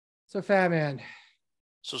So, Fat Man,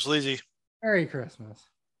 So sleazy. Merry Christmas.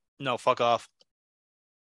 No, fuck off.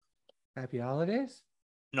 Happy holidays.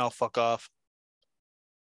 No, fuck off.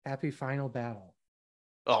 Happy final battle.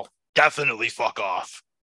 Oh, definitely fuck off.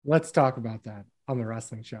 Let's talk about that on the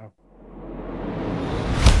wrestling show.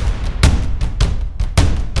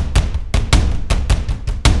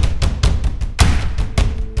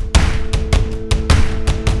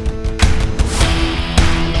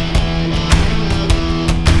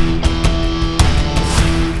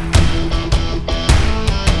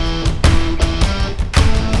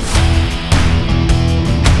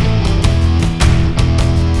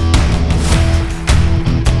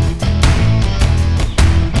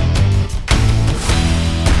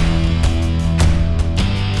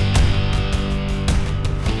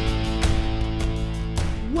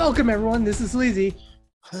 Welcome, everyone. This is Sleazy.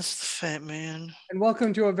 That's the Fat Man. And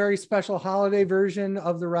welcome to a very special holiday version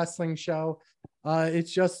of the wrestling show.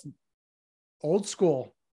 It's just old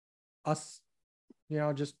school. Us,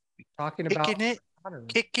 just talking about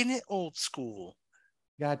Kicking it old school.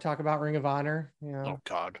 Gotta talk about Ring of Honor. Oh,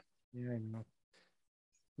 God. Yeah, I know.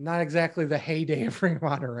 Not exactly the heyday of Ring of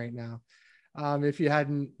Honor right now. If you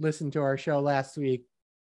hadn't listened to our show last week,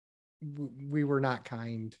 we were not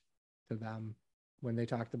kind to them when they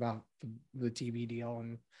talked about the TV deal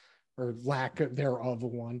or lack thereof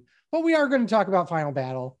one. But we are going to talk about Final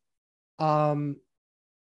Battle. Okay,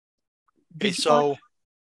 go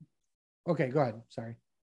ahead. Sorry.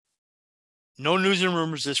 No news and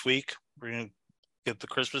rumors this week. We're going to get the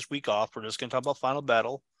Christmas week off. We're just going to talk about Final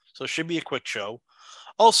Battle. So it should be a quick show.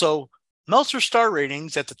 Also, Meltzer star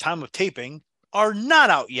ratings at the time of taping are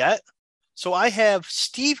not out yet. So I have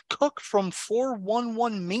Steve Cook from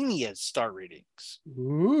 411 Mania's star ratings.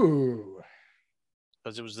 Ooh.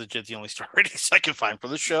 Because it was legit the only star ratings I could find for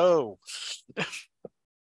the show.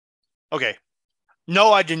 Okay.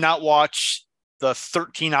 No, I did not watch the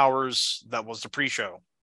 13 hours that was the pre-show.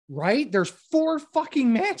 Right? There's 4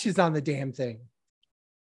 fucking matches on the damn thing,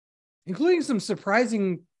 including some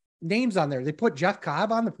surprising names on there. They put Jeff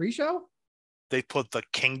Cobb on the pre-show. They put the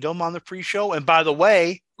Kingdom on the pre-show. And by the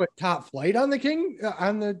way, put Top Flight on the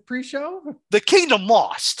on the pre-show. The Kingdom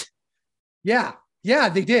lost. Yeah,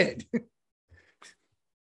 they did.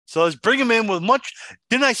 So let's bring them in with much.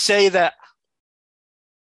 Didn't I say that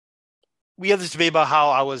we had this debate about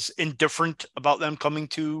how I was indifferent about them coming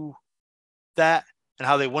to that and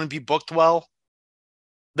how they wouldn't be booked well?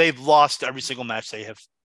 They've lost every single match they have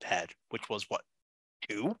had, which was what,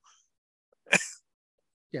 2?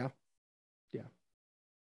 Yeah.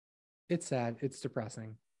 It's sad. It's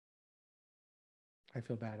depressing. I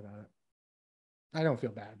feel bad about it. I don't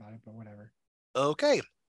feel bad about it, but whatever. Okay.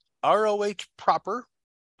 ROH proper,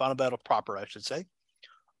 Final Battle proper, I should say,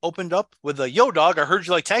 opened up with a Yo Dog. I heard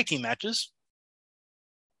you like tag team matches.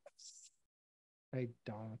 I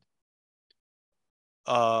don't.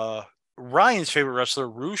 Ryan's favorite wrestler,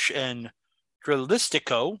 Roosh and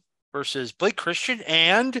Drilistico versus Blake Christian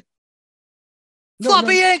and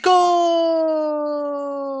Floppy Ankles.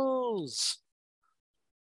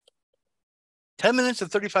 10 minutes and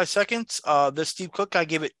 35 seconds. This Steve Cook, I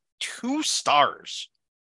gave it 2 stars.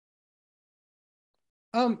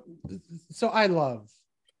 So I love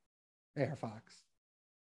Air Fox,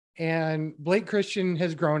 and Blake Christian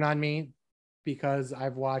has grown on me because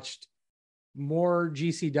I've watched more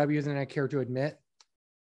GCWs than I care to admit.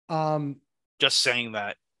 Just saying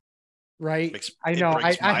that. Right. I know. It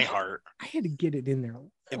breaks my heart. I had to get it in there.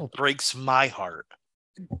 It breaks my heart.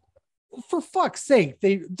 For fuck's sake,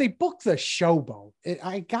 they booked the Showboat.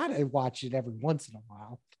 I gotta watch it every once in a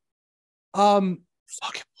while.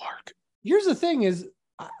 Fucking Mark. Here's the thing: is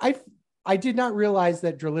I did not realize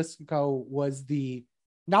that Drilistico was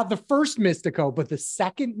not the first Mystico, but the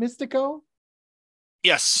second Mystico.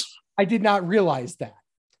 Yes, I did not realize that.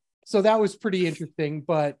 So that was pretty interesting.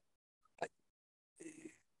 But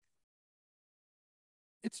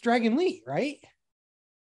it's Dragon Lee, right?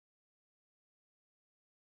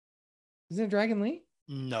 Isn't it Dragon Lee?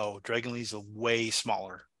 No, Dragon Lee's way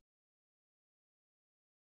smaller.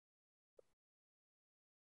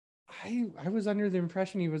 I was under the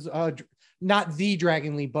impression he was not the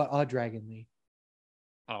Dragon Lee, but a Dragon Lee.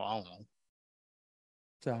 Oh, I don't know.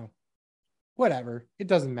 So, whatever. It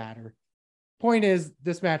doesn't matter. Point is,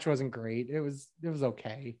 this match wasn't great. It was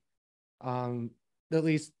okay. At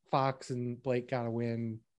least Fox and Blake got a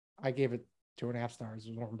win. I gave it 2.5 stars.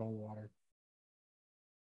 It was a warm bowl of water.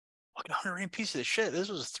 Fucking 100 piece of shit. This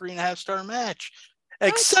was a 3.5 star match,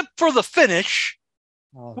 except for the finish,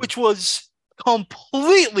 which was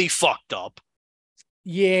completely fucked up.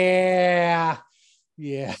 Yeah.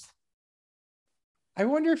 I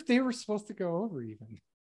wonder if they were supposed to go over even.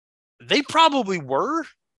 They probably were,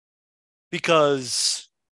 because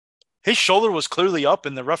his shoulder was clearly up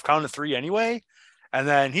in the rough count of 3 anyway. And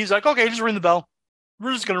then he's like, okay, just ring the bell.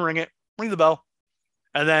 We're just going to ring it. Ring the bell.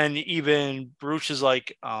 And then even Baruch is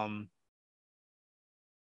like, what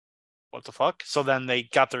the fuck? So then they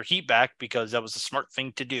got their heat back because that was a smart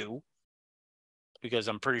thing to do. Because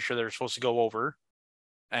I'm pretty sure they were supposed to go over.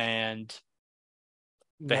 And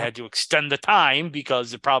they had to extend the time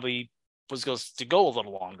because it probably was supposed to go a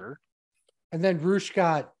little longer. And then Roosh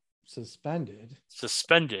got suspended. So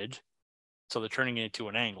they're turning it into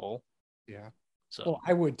an angle. Yeah. So well,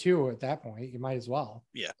 I would too at that point. You might as well.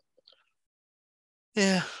 Yeah.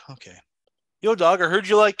 Yeah. Okay. Yo, dog, I heard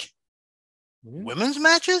you like women's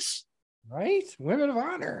matches? Right? Women of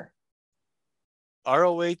Honor.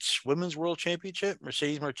 ROH Women's World Championship.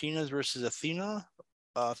 Mercedes Martinez versus Athena.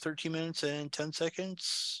 13 minutes and 10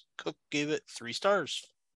 seconds. Cook gave it 3 stars.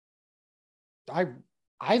 I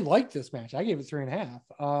liked this match. I gave it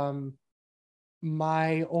 3.5.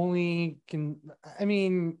 My only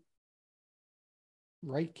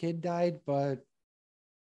right kid died, but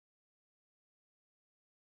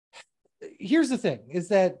here's the thing is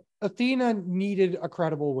that Athena needed a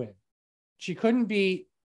credible win. She couldn't beat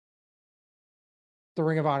the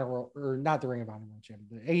Ring of Honor World, or not the Ring of Honor World Champion,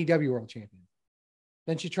 the AEW World Champion.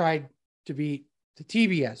 Then she tried to beat the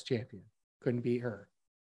TBS champion. Couldn't beat her.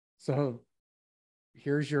 So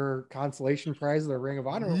here's your consolation prize of the Ring of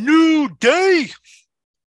Honor. New Day.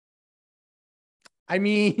 I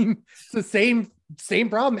mean, it's the same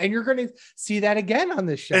problem. And you're going to see that again on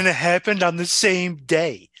this show. And it happened on the same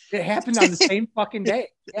day. It happened on the same fucking day.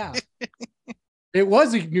 Yeah. It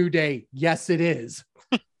was a new day. Yes, it is.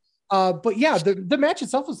 But yeah, the match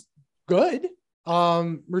itself was good.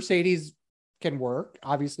 Mercedes can work.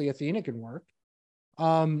 Obviously, Athena can work.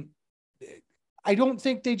 I don't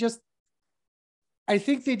think I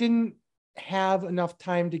think they didn't have enough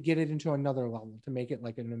time to get it into another level to make it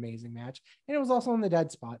like an amazing match. And it was also in the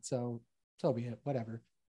dead spot. So be it, whatever.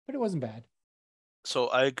 But it wasn't bad. So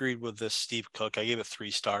I agreed with this Steve Cook. I gave it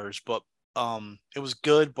 3 stars, but it was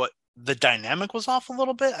good, but the dynamic was off a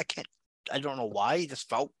little bit. I don't know why. It just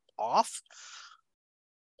felt off.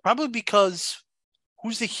 Probably because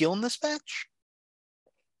who's the heel in this match?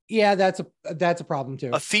 Yeah, that's a problem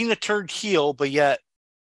too. Athena turned heel, but yet,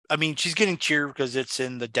 I mean, she's getting cheered because it's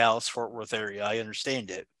in the Dallas-Fort Worth area. I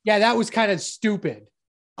understand it. Yeah, that was kind of stupid.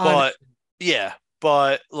 But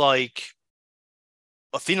like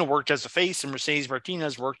Athena worked as a face and Mercedes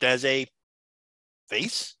Martinez worked as a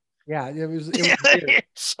face. Yeah, it was weird.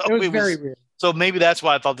 So it was very weird. So maybe that's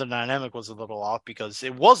why I thought the dynamic was a little off, because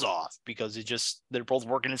it was off because they're both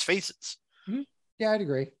working as faces. Mm-hmm. Yeah, I'd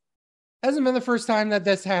agree. Hasn't been the first time that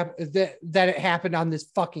this happened, that it happened on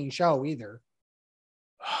this fucking show either.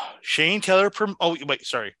 Shane Taylor.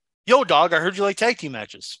 Sorry. Yo, dog, I heard you like tag team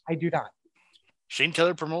matches. I do not. Shane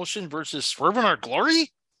Taylor Promotion versus Swerve in Our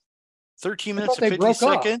Glory. 13 minutes and 50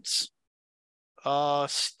 seconds.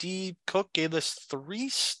 Steve Cook gave us 3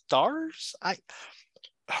 stars.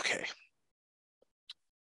 Okay.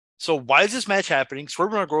 So why is this match happening?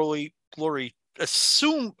 Swerve in Our Glory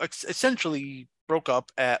essentially broke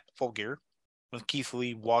up at Full Gear when Keith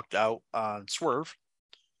Lee walked out on Swerve.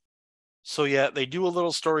 So yeah, they do a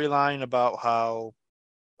little storyline about how,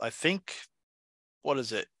 I think, what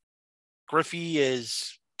is it? Griffey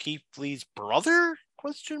is Keith Lee's brother? ?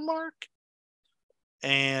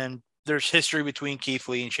 And there's history between Keith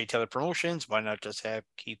Lee and Shea Taylor Promotions. Why not just have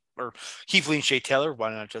Keith Lee and Shea Taylor?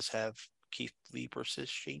 Why not just have Keith Lee versus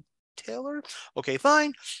Shea Taylor? Okay,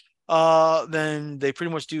 fine. Then they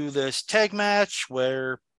pretty much do this tag match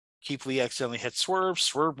where Keith Lee accidentally hits Swerve.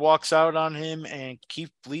 Swerve walks out on him, and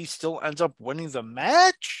Keith Lee still ends up winning the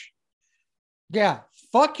match. Yeah,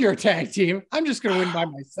 fuck your tag team. I'm just going to win by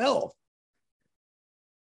myself.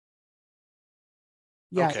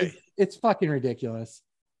 Yeah, okay. It's fucking ridiculous.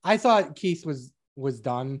 I thought Keith was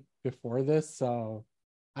done before this, so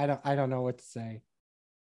I don't know what to say.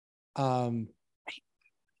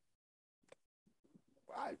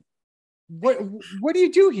 What do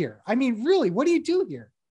you do here? I mean, really, what do you do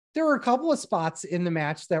here? There were a couple of spots in the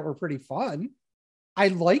match that were pretty fun. I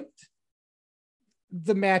liked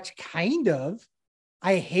the match, kind of.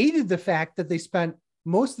 I hated the fact that they spent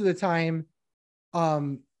most of the time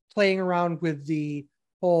playing around with the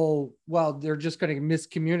whole, well, they're just going to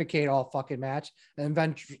miscommunicate all fucking match. And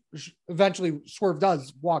eventually Swerve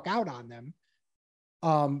does walk out on them.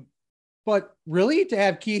 But really, to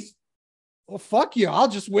have Keith, well, fuck you, I'll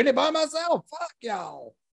just win it by myself. Fuck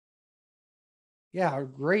y'all. Yeah,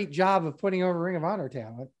 great job of putting over Ring of Honor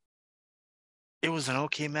talent. It was an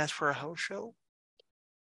okay match for a house show.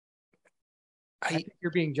 I think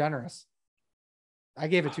you're being generous. I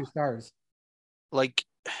gave it 2 stars. Like,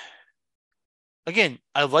 again,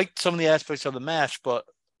 I liked some of the aspects of the match, but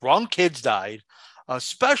wrong kids died,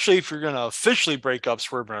 especially if you're going to officially break up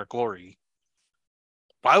Swerve and Our Glory.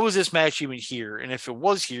 Why was this match even here? And if it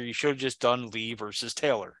was here, you should have just done Lee versus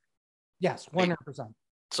Taylor. Yes, 100%.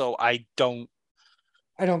 So I don't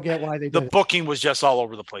get why they did the it. booking was just all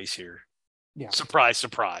over the place here. Yeah. Surprise,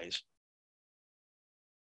 surprise.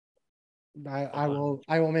 I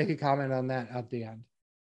will make a comment on that at the end.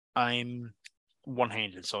 I'm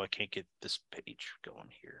one-handed, so I can't get this page going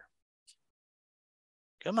here.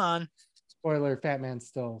 Come on. Spoiler, Fatman's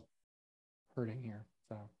still hurting here.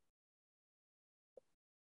 So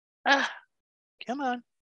come on.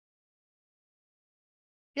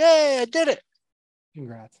 Yay, I did it.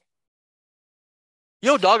 Congrats.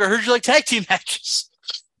 Yo, dog, I heard you like tag team matches.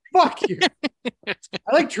 Fuck you.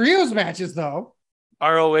 I like trios matches, though.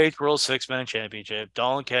 ROH World 6-Man Championship.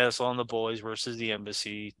 Dalton Castle and the Boys versus the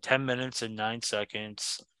Embassy. 10 minutes and 9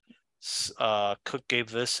 seconds. Cook gave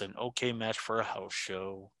this an okay match for a house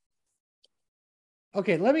show.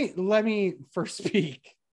 Okay, let me first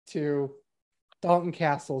speak to Dalton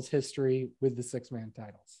Castle's history with the 6-man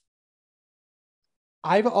titles.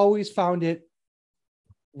 I've always found it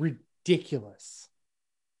ridiculous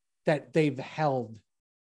that they've held,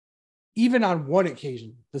 even on one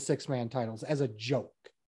occasion, the 6-man titles as a joke.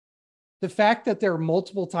 The fact that they're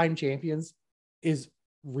multiple time champions is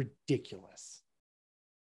ridiculous.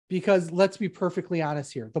 Because let's be perfectly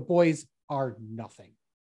honest here, the boys are nothing.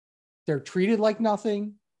 They're treated like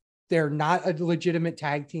nothing. They're not a legitimate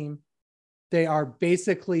tag team. They are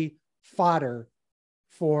basically fodder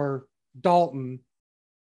for Dalton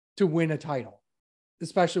to win a title,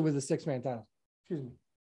 especially with the 6-man title. Excuse me.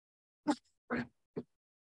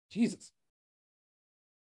 Jesus.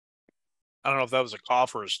 I don't know if that was a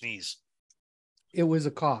cough or a sneeze. It was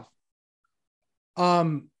a cough.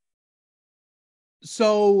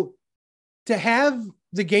 So to have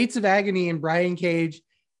the Gates of Agony and Brian Cage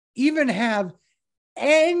even have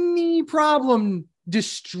any problem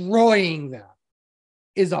destroying them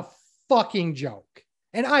is a fucking joke.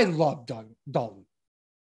 And I love Dalton.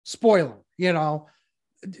 Spoiler, you know.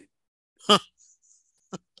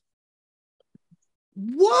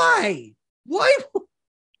 Why?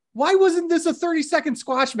 Why wasn't this a 30-second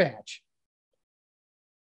squash match?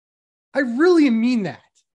 I really mean that.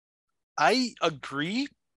 I agree,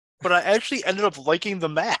 but I actually ended up liking the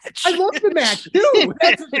match. I love the match too.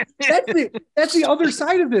 That's the other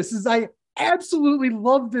side of this. Is I absolutely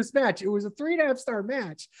loved this match. It was a 3.5-star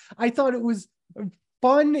match. I thought it was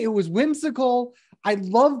fun. It was whimsical. I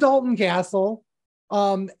love Dalton Castle.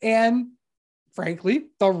 And frankly,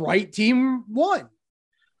 the right team won.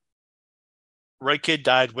 Right Kid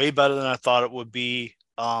died way better than I thought it would be.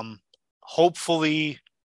 Hopefully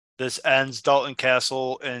this ends Dalton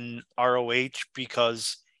Castle in ROH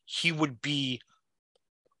because he would be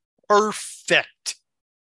perfect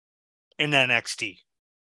in NXT.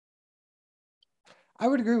 I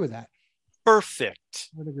would agree with that. Perfect.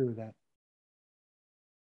 I would agree with that.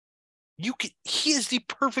 He is the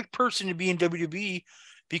perfect person to be in WWE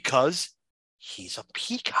because he's a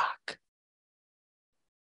peacock.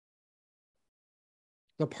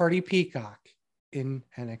 The party peacock in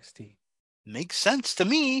NXT. Makes sense to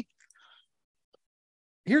me.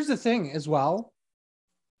 Here's the thing as well.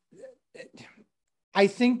 I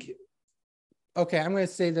think, okay, I'm going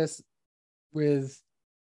to say this with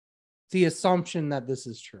the assumption that this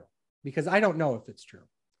is true, because I don't know if it's true,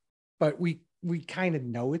 but we kind of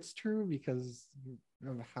know it's true because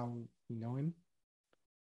of how we know him.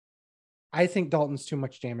 I think Dalton's too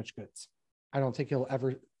much damaged goods. I don't think he'll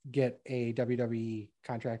ever get a WWE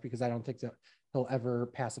contract because I don't think that he'll ever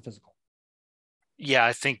pass a physical. Yeah,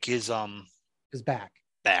 I think his back.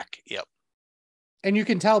 Yep. And you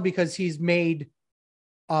can tell because he's made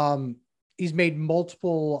multiple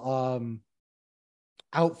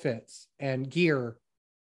outfits and gear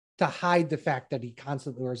to hide the fact that he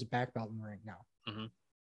constantly wears a back belt in the ring now. Mm-hmm.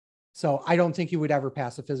 So I don't think he would ever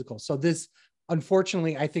pass a physical. So this,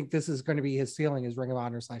 unfortunately, I think this is going to be his ceiling as Ring of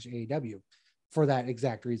Honor / AEW for that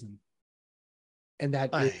exact reason. And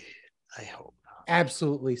that I hope not.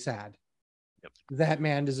 Absolutely sad. Yep. That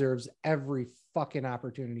man deserves every fucking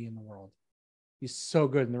opportunity in the world. He's so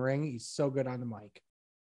good in the ring. He's so good on the mic.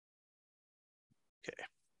 Okay.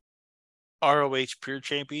 ROH Pure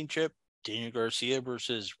Championship. Daniel Garcia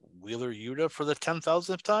versus Wheeler Yuta for the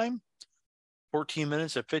 10,000th time. 14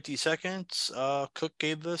 minutes and 50 seconds. Cook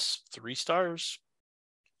gave this 3 stars.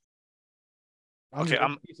 Okay,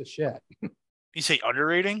 I'm a piece of shit. You say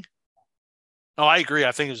underrating? Oh, I agree.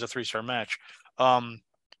 I think it was a 3-star match. The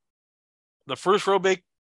The first rope break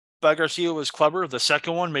by Garcia was clever. The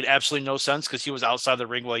second one made absolutely no sense because he was outside the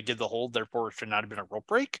ring while he did the hold. Therefore, it should not have been a rope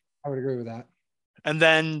break. I would agree with that. And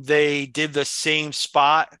then they did the same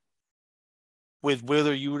spot with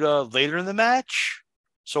Wheeler Yuta later in the match.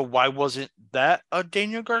 So why wasn't that a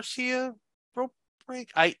Daniel Garcia rope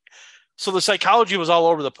break? So the psychology was all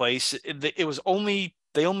over the place. It was only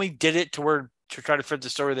they only did it to try to fit the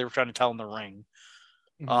story they were trying to tell in the ring.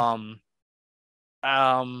 Mm-hmm.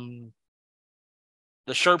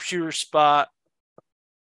 The sharpshooter spot.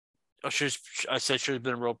 I said should have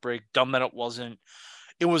been a rope break. Dumb that it wasn't.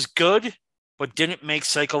 It was good, but didn't make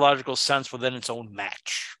psychological sense within its own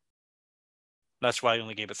match. That's why I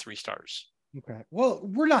only gave it 3 stars. Okay. Well,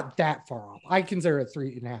 we're not that far off. I consider it a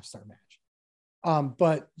 3.5 star match.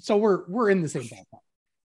 But so we're in the same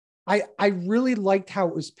ballpark. I really liked how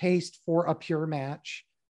it was paced for a pure match.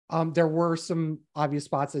 There were some obvious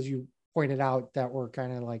spots, as you pointed out, that were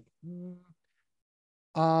kind of like,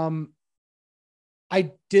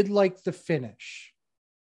 I did like the finish.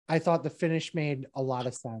 I thought the finish made a lot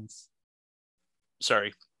of sense.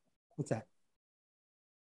 Sorry. What's that?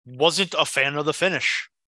 Wasn't a fan of the finish.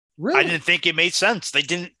 Really? I didn't think it made sense. They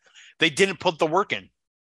didn't put the work in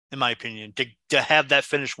my opinion, to have that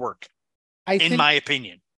finish work. In my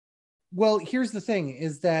opinion. Well, here's the thing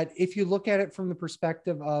is that if you look at it from the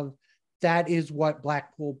perspective of that is what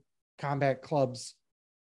Blackpool Combat Club's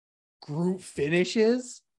group finish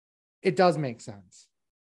is, it does make sense.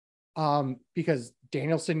 Because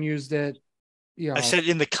Danielson used it, I said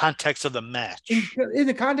in the context of the match. In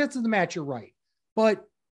the context of the match, you're right. But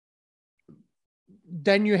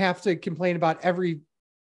then you have to complain about every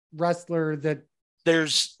wrestler that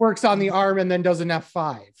works on the arm and then does an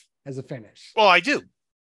F5 as a finish. Well, I do.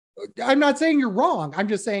 I'm not saying you're wrong. I'm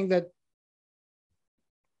just saying that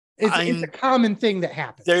it's a common thing that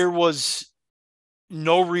happens. There was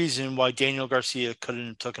no reason why Daniel Garcia couldn't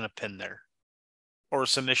have taken a pin there or a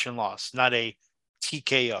submission loss, not a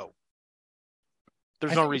TKO.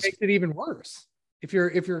 There's no reason. It makes it even worse. If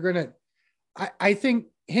you're gonna, I think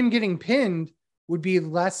him getting pinned would be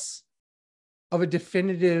less of a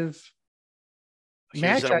definitive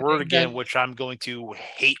match. Use that word again, which I'm going to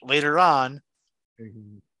hate later on.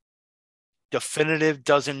 Mm-hmm. Definitive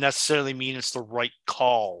doesn't necessarily mean it's the right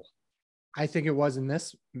call. I think it was in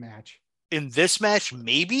this match. In this match,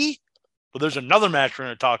 maybe, but there's another match we're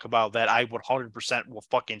going to talk about that I 100% will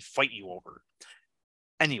fucking fight you over.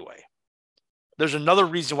 Anyway, there's another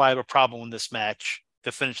reason why I have a problem with this match,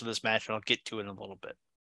 the finish of this match, and I'll get to it in a little bit.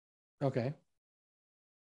 Okay.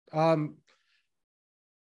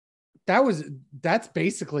 That's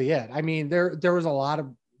basically it. I mean, there was a lot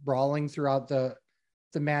of brawling throughout the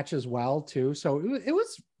match as well too. So it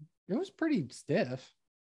was pretty stiff.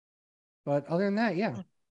 But other than that, yeah.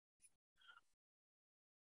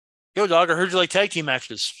 Yo, dog, I heard you like tag team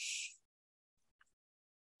matches.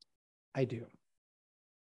 I do.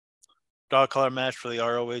 Dog collar match for the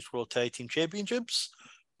ROH World Tag Team Championships.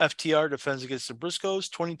 FTR defends against the Briscoes,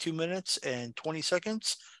 22 minutes and 20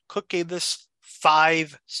 seconds. Cook gave this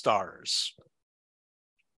 5 stars.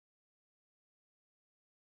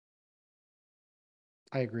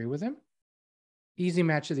 I agree with him. Easy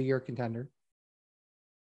match of the year contender.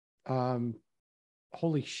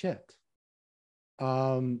 Holy shit.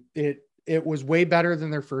 It was way better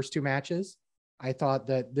than their first 2 matches. I thought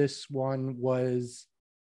that this one was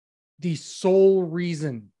the sole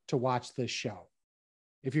reason to watch this show.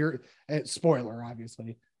 If you're spoiler,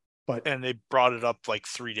 obviously, and they brought it up like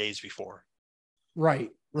 3 days before.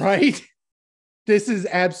 Right. This is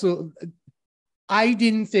absolute. I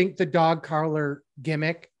didn't think the dog collar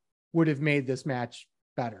gimmick would have made this match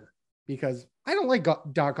better because I don't like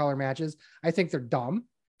dog collar matches. I think they're dumb.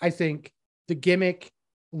 I think the gimmick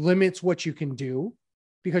limits what you can do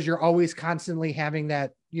because you're always constantly having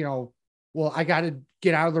that, well, I got to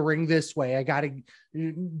get out of the ring this way. I got to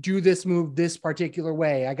do this move this particular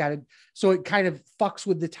way. So it kind of fucks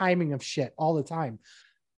with the timing of shit all the time.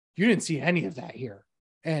 You didn't see any of that here.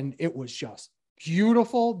 And it was just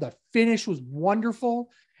beautiful. The finish was wonderful.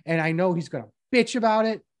 And I know he's going to bitch about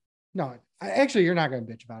it. No, actually, you're not going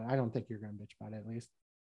to bitch about it. I don't think you're going to bitch about it, at least.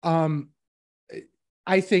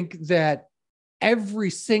 I think that every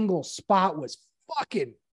single spot was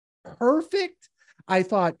fucking perfect. I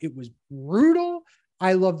thought it was brutal.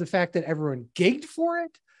 I love the fact that everyone gigged for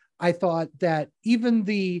it. I thought that even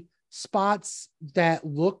the spots that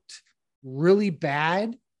looked really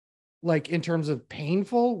bad, like in terms of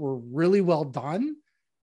painful, were really well done.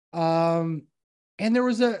 And there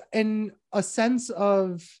was a sense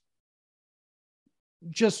of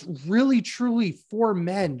just really, truly 4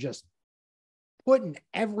 men just putting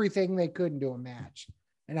everything they could into a match.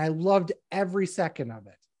 and I loved every second of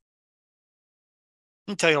it.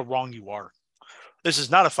 Let me tell you how wrong you are. This is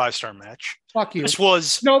not a 5-star match. Fuck you. This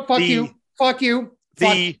was no. Fuck you. Fuck you.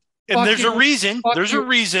 And fuck there's you. a reason. Fuck There's you. a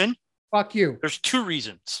reason. Fuck you. There's 2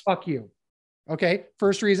 reasons. Fuck you. Okay.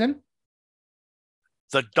 First reason.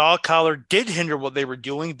 The dog collar did hinder what they were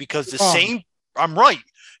doing because the Wrong. same. I'm right.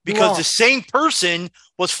 Because Wrong. the same person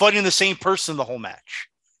was fighting the same person the whole match.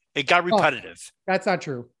 It got repetitive. That's not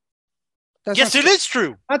true. Yes, it is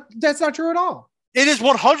true. That's not true at all. It is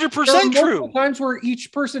 100% true. Times where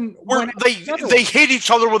each person they hit each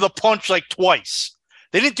other with a punch like twice.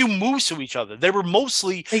 They didn't do moves to each other. They were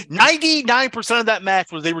mostly 99% of that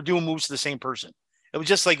match was they were doing moves to the same person. It was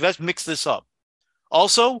just like, let's mix this up.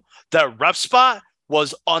 Also, that ref spot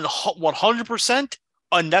was 100%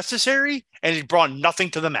 unnecessary, and it brought nothing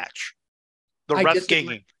to the match. The ref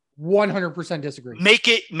ganging. 100% disagree. Make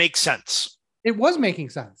it make sense. It was making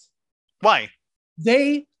sense. Why?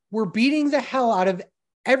 They were beating the hell out of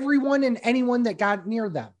everyone and anyone that got near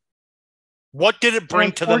them. What did it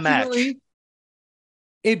bring to the match?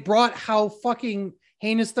 It brought how fucking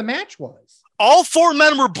heinous the match was. All 4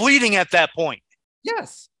 men were bleeding at that point.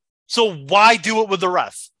 Yes. So why do it with the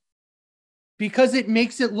ref? Because it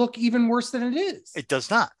makes it look even worse than it is. It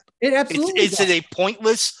does not. It absolutely It's a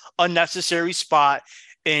pointless, unnecessary spot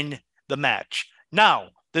in the match. Now,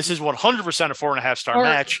 this is 100% a 4.5-star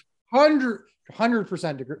match.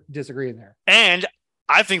 100% disagree there. And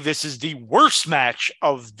I think this is the worst match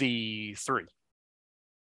of the 3.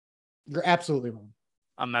 You're absolutely wrong.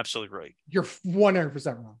 I'm absolutely right. You're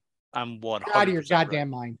 100% wrong. I'm 100% out of your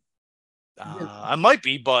goddamn right. mind. I might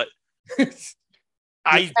be, but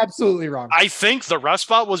I absolutely wrong. I think the ref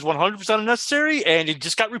spot was 100% unnecessary, and it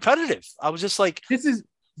just got repetitive. I was just like, this is.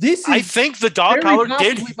 I think the dog collar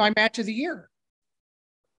did my match of the year.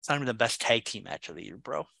 It's not even the best tag team match of the year,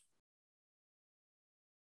 bro.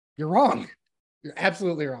 You're wrong. You're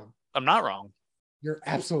absolutely wrong. I'm not wrong. You're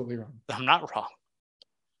absolutely wrong. I'm not wrong.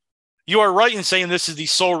 You are right in saying this is the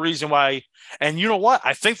sole reason why. And you know what?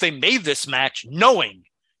 I think they made this match knowing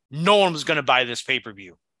no one was going to buy this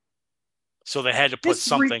pay-per-view. So they had to put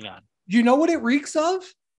something on. You know what it reeks of?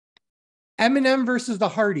 Eminem versus the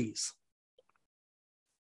Hardys.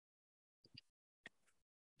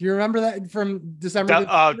 Do you remember that from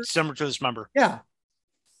December? December to December. Yeah.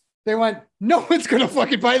 They went, no one's going to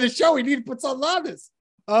fucking buy the show. We need to put something on this.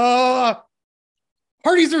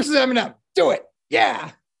 Hardys versus Eminem. Do it.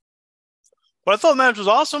 Yeah. But I thought the match was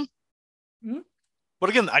awesome. Mm-hmm.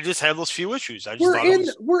 But again, I just had those few issues.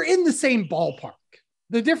 We're in the same ballpark.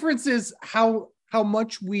 The difference is how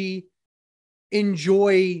much we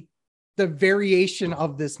enjoy the variation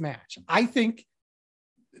of this match. I think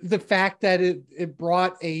the fact that it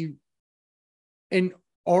brought an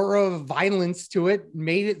aura of violence to it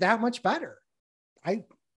made it that much better.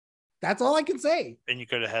 That's all I can say. And you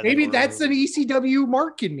could have had maybe that's an ECW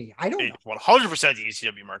mark in me. I don't know. 100% the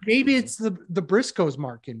ECW mark. Maybe it's the Briscoes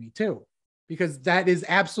mark in me too, because that is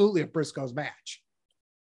absolutely a Briscoes match.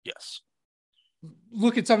 Yes.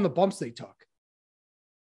 Look at some of the bumps they took.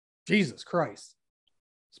 Jesus Christ.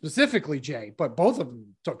 Specifically Jay, but both of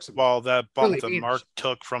them took some. Well, that bump that Mark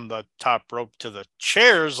took from the top rope to the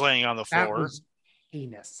chairs laying on the floor. That was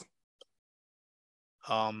heinous.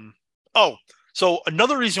 So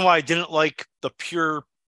another reason why I didn't like the pure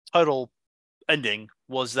title ending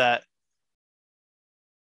was that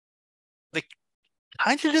they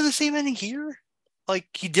kind of did the same ending here. Like,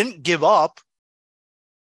 he didn't give up.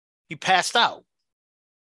 He passed out.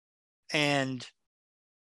 And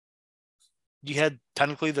you had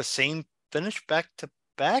technically the same finish back to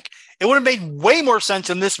back. It would have made way more sense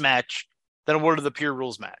in this match than it would have the Pure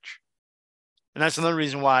Rules match. And that's another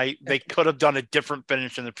reason why they could have done a different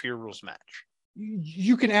finish in the Pure Rules match.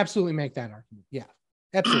 You can absolutely make that argument. Yeah,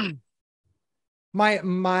 absolutely.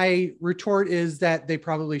 My retort is that they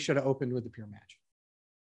probably should have opened with the Pure match.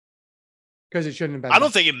 Because it shouldn't have been. I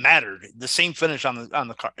don't think it mattered. The same finish on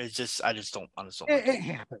the card. It's just, I just don't understand. It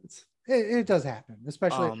happens. It does happen,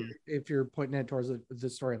 especially if you're putting it towards the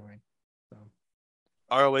storyline. So,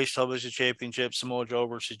 ROH Television Championship, Samoa Joe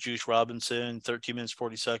versus Juice Robinson, 13 minutes,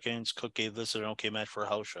 40 seconds. Cook gave this an okay match for a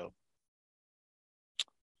house show.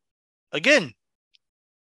 Again,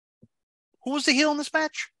 who was the heel in this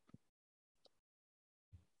match?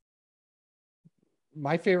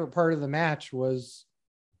 My favorite part of the match was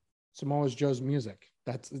Samoa Joe's music.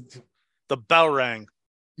 That's the bell rang.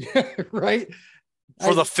 Yeah, right.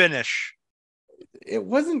 For the finish. It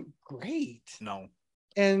wasn't great. No.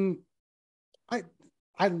 And I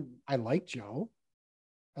like Joe.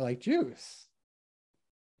 I like Juice.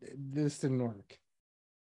 This didn't work.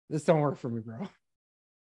 This don't work for me, bro.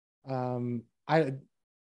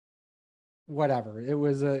 whatever. It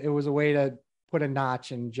was a way to put a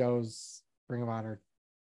notch in Joe's Ring of Honor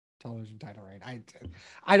television title reign.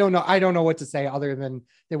 I don't know. I don't know what to say other than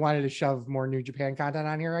they wanted to shove more New Japan content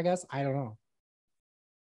on here, I guess. I don't know.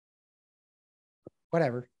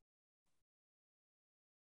 Whatever.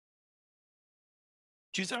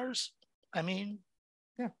 2 stars. I mean,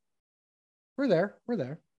 yeah, we're there.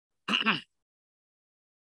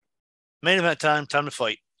 Main event time to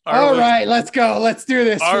fight. All right, let's go. Let's do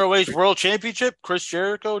this. ROH World Championship. Chris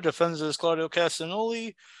Jericho defends his Claudio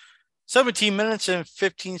Castagnoli. 17 minutes and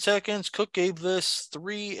 15 seconds. Cook gave this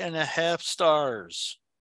 3.5 stars.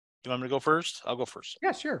 Do you want me to go first? I'll go first.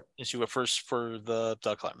 Yeah, sure. Since you went first for the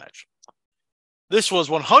Climb match. This was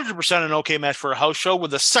 100% an okay match for a house show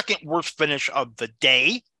with the second worst finish of the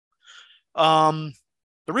day. The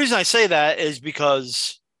reason I say that is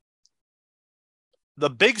because the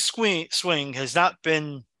big swing has not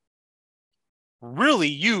been really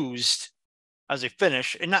used as a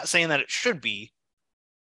finish, and not saying that it should be,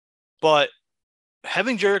 but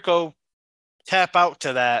having Jericho tap out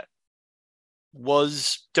to that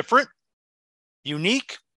was different,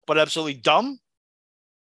 unique, but absolutely dumb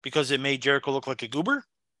because it made Jericho look like a goober,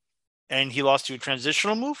 and he lost to a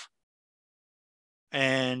transitional move,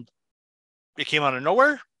 and it came out of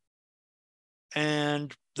nowhere,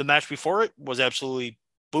 and the match before it was absolutely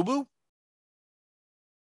boo-boo,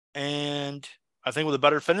 and I think with a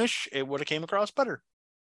better finish, it would have came across better.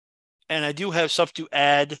 And I do have stuff to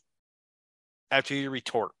add after you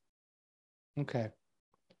retort. Okay.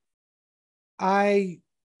 I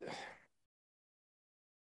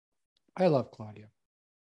love Claudio.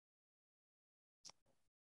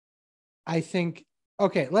 I think,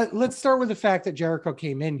 okay, let's start with the fact that Jericho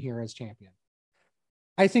came in here as champion.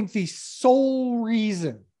 I think the sole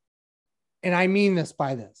reason, and I mean this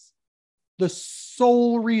by this, the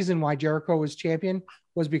sole reason why Jericho was champion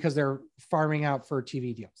was because they're farming out for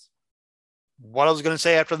TV deals. What I was going to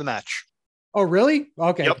say after the match. Oh, really?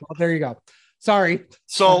 Okay. Yep. Well, there you go. Sorry.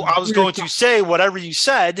 So I was going to say whatever you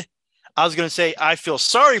said. I was going to say, I feel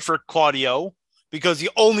sorry for Claudio because the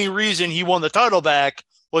only reason he won the title back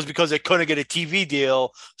was because they couldn't get a TV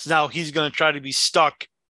deal. So now he's going to try to be stuck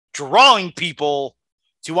drawing people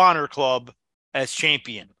to Honor Club as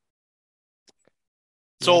champion.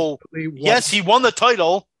 So, yes, he won the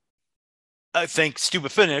title. I think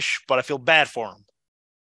stupid finish, but I feel bad for him.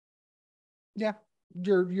 Yeah,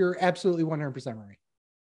 you're absolutely 100% right.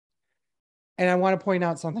 And I want to point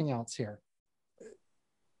out something else here.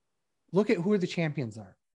 Look at who the champions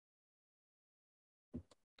are.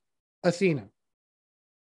 Athena,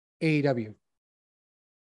 AEW.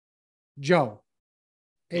 Joe,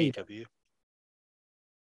 AEW.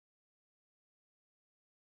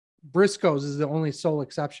 Briscoes is the only sole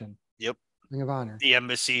exception. Yep. Ring of Honor. The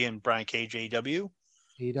Embassy and Brian Cage, AEW.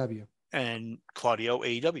 AEW. And Claudio,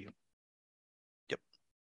 AEW. Yep.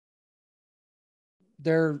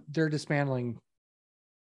 They're dismantling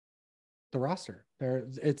the roster.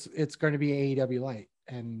 It's going to be AEW Light,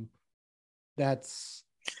 and that's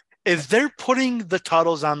if they're putting the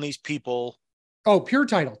titles on these people. Oh, pure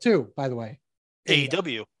title too, by the way.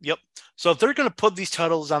 AEW. Yep. So if they're going to put these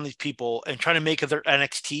titles on these people and try to make it their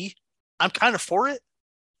NXT, I'm kind of for it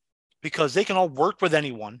because they can all work with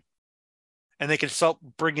anyone and they can start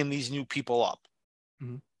bringing these new people up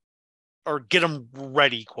or get them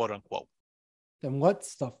ready, quote unquote. Then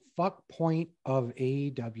what's the fuck point of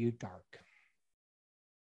AEW Dark?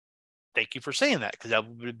 Thank you for saying that because that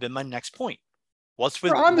would have been my next point.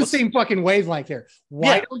 We're on the same fucking wavelength here.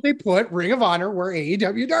 Why don't they put Ring of Honor where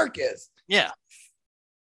AEW Dark is? Yeah.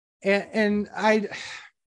 And I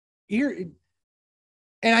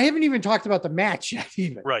haven't even talked about the match yet,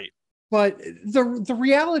 even. Right. But the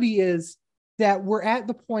reality is that we're at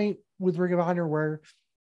the point with Ring of Honor where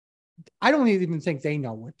I don't even think they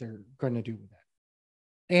know what they're going to do with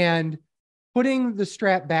it. And putting the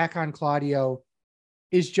strap back on Claudio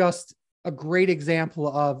is just a great example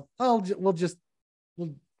of,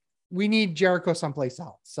 we need Jericho someplace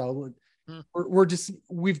else. So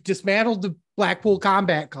we've dismantled the Blackpool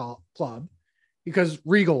Combat Club because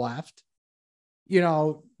Regal left. You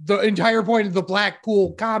know, the entire point of the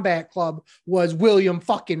Blackpool Combat Club was William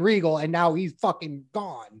fucking Regal, and now he's fucking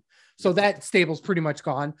gone. So that stable's pretty much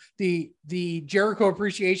gone. The Jericho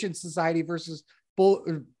Appreciation Society versus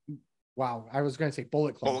Bullet Club.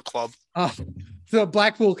 Bullet Club. The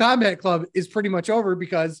Blackpool Combat Club is pretty much over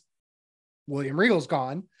because William Regal's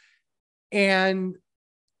gone. And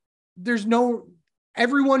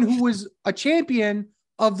everyone who was a champion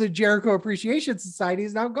of the Jericho Appreciation Society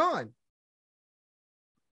is now gone.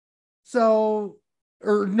 So,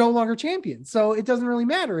 or no longer champion. So it doesn't really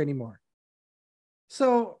matter anymore.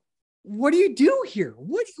 So what do you do here?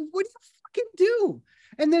 What do you fucking do?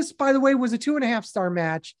 And this, by the way, was a 2.5-star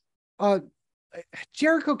match.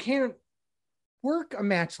 Jericho can't work a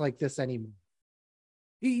match like this anymore.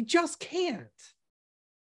 He just can't.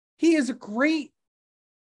 He is a great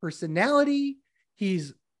personality.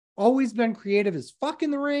 He's always been creative as fuck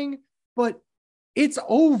in the ring, but it's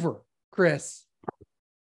over, Chris.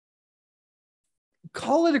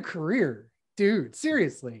 Call it a career, dude.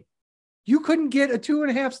 Seriously. You couldn't get a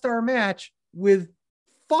 2.5-star match with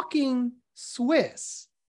fucking Swiss.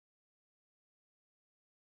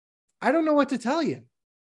 I don't know what to tell you.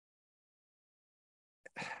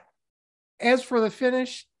 As for the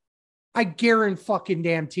finish, I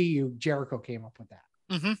guarantee you Jericho came up with that.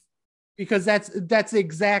 Mm-hmm. Because that's the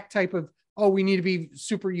exact type of, we need to be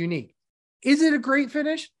super unique. Is it a great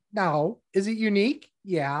finish? No. Is it unique?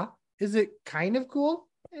 Yeah. Is it kind of cool?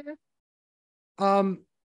 Yeah.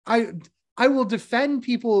 I will defend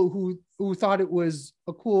people who thought it was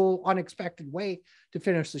a cool, unexpected way to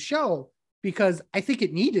finish the show, because I think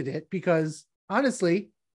it needed it, because honestly,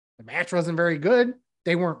 the match wasn't very good.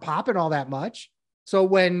 They weren't popping all that much. So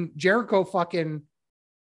when Jericho fucking,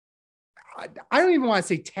 I don't even want to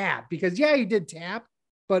say tap, because yeah, he did tap,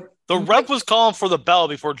 but the ref was calling for the bell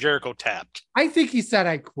before Jericho tapped. I think he said,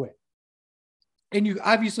 I quit. And you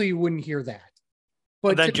wouldn't hear that.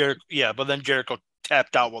 But then Jericho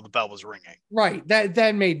tapped out while the bell was ringing. Right.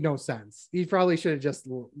 That made no sense. He probably should have just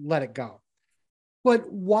let it go.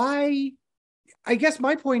 But why? I guess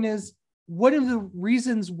my point is, one of the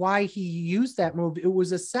reasons why he used that move, it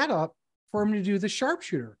was a setup for him to do the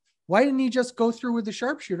sharpshooter. Why didn't he just go through with the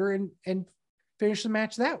sharpshooter and finish the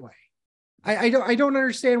match that way? I don't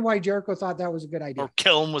understand why Jericho thought that was a good idea. Or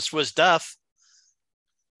kill him with Swiss Death.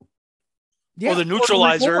 Yeah, or the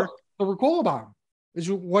neutralizer. The Recola bomb is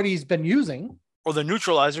what he's been using. Or the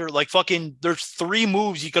neutralizer. Like fucking, there's 3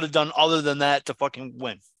 moves he could have done other than that to fucking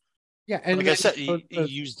win. Yeah, and like I said, he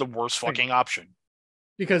used the worst fucking option.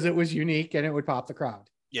 Because it was unique and it would pop the crowd.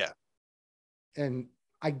 Yeah. And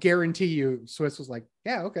I guarantee you, Swiss was like,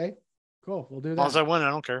 yeah, okay, cool, we'll do that. As long as I win,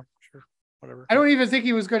 I don't care. Sure, whatever. I don't even think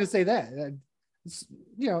he was going to say that.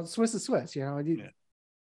 Swiss is Swiss, yeah.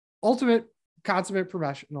 Ultimate, consummate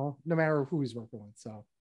professional, no matter who he's working with. So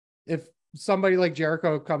if somebody like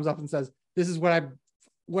Jericho comes up and says, this is what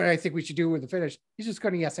I think we should do with the finish, he's just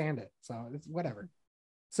going to yes and it. So it's whatever.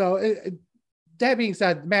 So that being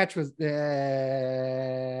said, the match was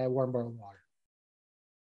warm boiled water.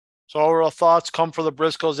 So overall thoughts, come for the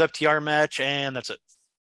Briscoes FTR match, and that's it.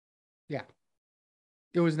 Yeah.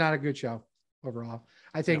 It was not a good show overall.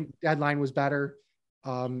 I think Deadline was better.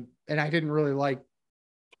 And I didn't really like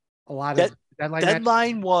a lot of Deadline.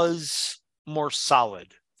 Deadline was more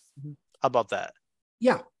solid. Mm-hmm. How about that?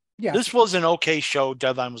 Yeah. Yeah. This was an okay show.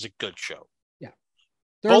 Deadline was a good show. Yeah.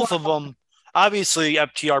 Both of them. Obviously,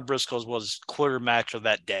 FTR Briscoes was clear match of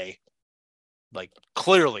that day. Like,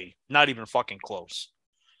 clearly, not even fucking close.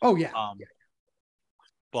 Oh, yeah.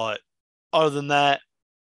 But other than that,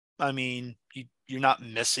 I mean, you're not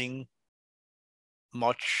missing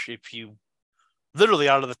much if you literally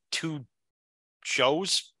out of the 2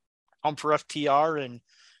 shows come for FTR and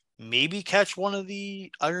maybe catch one of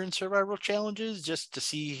the Iron Survival challenges just to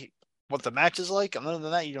see what the match is like. And other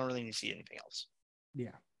than that, you don't really need to see anything else.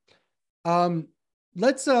 Yeah.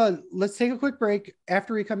 Let's take a quick break.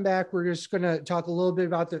 After we come back, we're just going to talk a little bit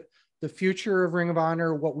about the future of Ring of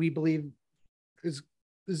Honor, what we believe is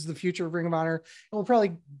the future of Ring of Honor. And we'll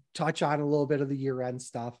probably touch on a little bit of the year-end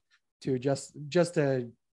stuff too, just to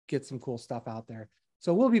get some cool stuff out there.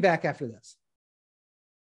 So we'll be back after this.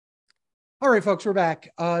 All right, folks, we're back.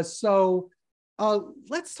 So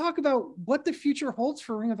let's talk about what the future holds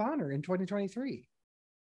for Ring of Honor in 2023.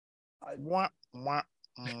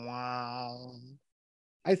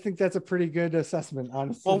 I think that's a pretty good assessment,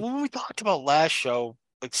 honestly. Well, when we talked about last show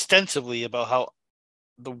extensively about how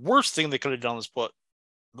the worst thing they could have done was put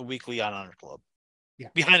the Weekly on Honor Club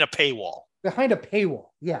behind a paywall. Behind a paywall,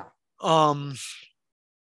 yeah.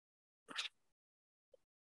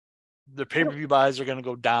 The pay-per-view buys are going to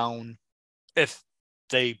go down if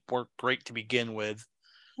they weren't great to begin with.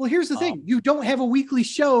 Well, here's the thing. You don't have a weekly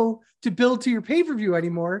show to build to your pay-per-view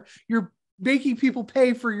anymore. You're making people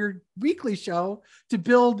pay for your weekly show to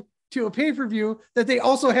build to a pay-per-view that they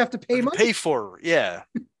also have to pay money. Pay for, yeah.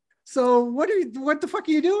 So what the fuck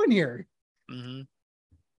are you doing here? Mm-hmm.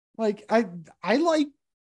 Like, I like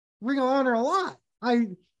Ring of Honor a lot.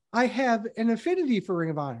 I have an affinity for Ring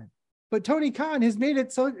of Honor, but Tony Khan has made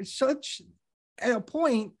it such at a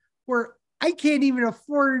point where I can't even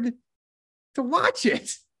afford to watch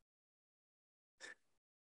it.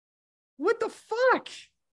 What the fuck?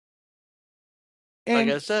 And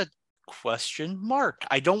like I said, question mark.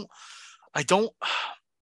 I don't.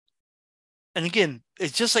 And again,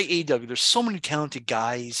 it's just like AEW. There's so many talented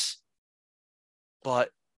guys, but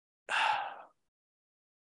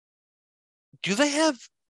do they have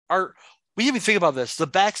we even think about this, the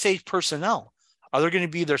backstage personnel? Are there going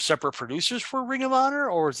to be their separate producers for Ring of Honor,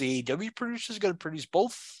 or is the AEW producers going to produce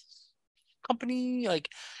both company? Like,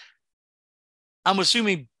 I'm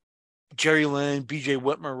assuming Jerry Lynn, BJ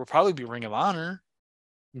Whitmer will probably be Ring of Honor,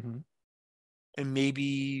 and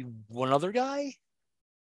maybe one other guy,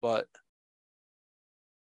 but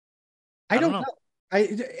I don't know.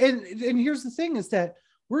 And here's the thing is that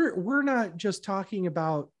we're not just talking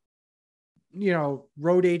about,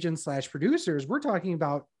 road agents / producers. We're talking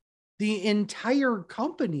about the entire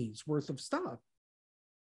company's worth of stuff.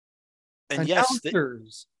 And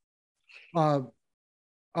announcers,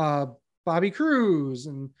 Bobby Cruz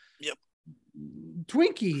and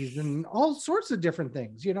Twinkies and all sorts of different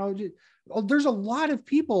things. There's a lot of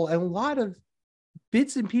people and a lot of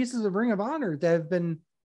bits and pieces of Ring of Honor that have been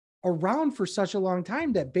around for such a long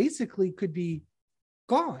time that basically could be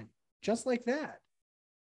gone just like that.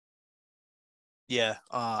 Yeah,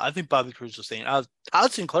 I think Bobby Cruz was saying.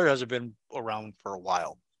 Todd Sinclair hasn't been around for a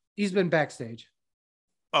while. He's been backstage.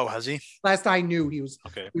 Oh, has he? Last I knew, he was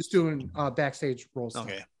doing backstage roles.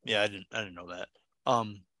 Okay, stuff. Yeah, I didn't know that. What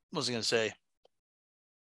was I gonna say?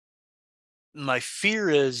 My fear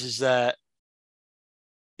is that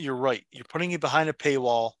you're right. You're putting it behind a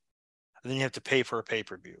paywall, and then you have to pay for a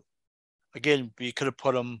pay-per-view. Again, we could have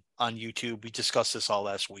put them on YouTube. We discussed this all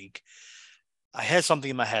last week. I had something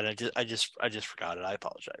in my head. I just forgot it. I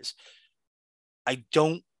apologize. I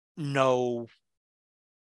don't know.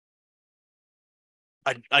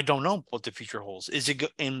 I don't know what the future holds. Is it?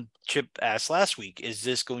 And Chip asked last week, is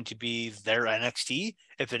this going to be their NXT?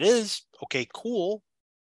 If it is, okay, cool.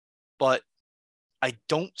 But I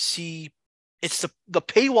don't see. It's the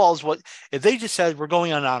paywall is what. If they just said we're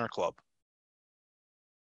going on Honor Club,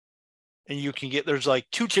 and you can get, there's like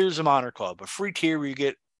 2 tiers of Honor Club, a free tier where you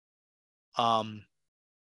get,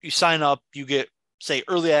 you sign up, you get, say,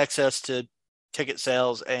 early access to ticket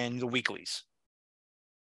sales and the weeklies,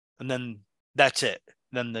 and then that's it.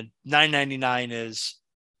 Then the $9.99 is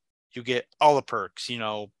you get all the perks,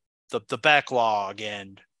 the backlog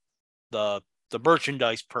and the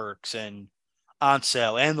merchandise perks and on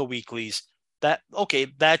sale and the weeklies.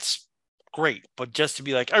 That's great, but just to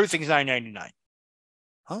be like everything's $9.99,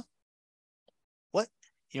 huh? What?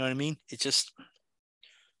 You know what I mean? It's just.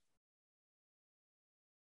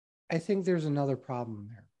 I think there's another problem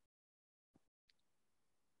there.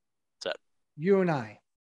 What's that? You and I.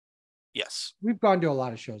 Yes. We've gone to a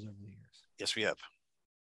lot of shows over the years. Yes, we have.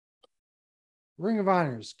 Ring of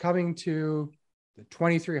Honor is coming to the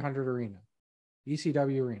 2300 Arena,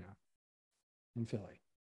 ECW Arena in Philly.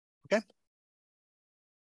 Okay.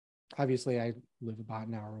 Obviously, I live about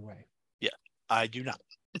an hour away. Yeah, I do not.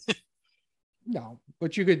 No,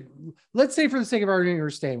 but you could, let's say for the sake of argument, you're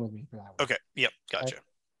staying with me for that one. Okay. Yep. Gotcha. Okay.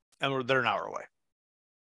 And they're an hour away.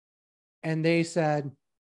 And they said,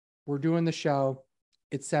 we're doing the show.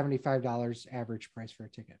 It's $75 average price for a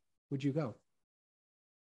ticket. Would you go?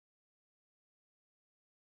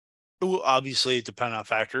 Well, obviously, it depends on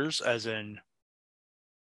factors, as in,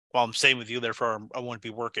 well, I'm staying with you, therefore I won't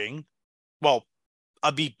be working. Well,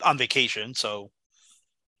 I'll be on vacation, so.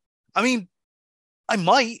 I mean, I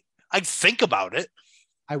might. I'd think about it.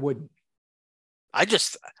 I wouldn't. I'd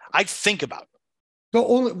think about it.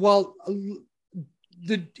 The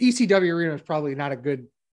ECW Arena is probably not a good.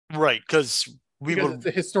 Right, because it's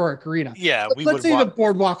a historic arena. Yeah, let's say the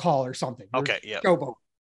Boardwalk Hall or something. Okay, yeah. Showboat.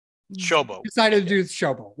 Decided to do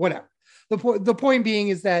Showboat, whatever. The point being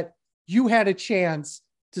is that you had a chance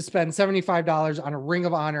to spend $75 on a Ring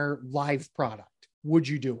of Honor live product. Would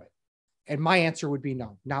you do it? And my answer would be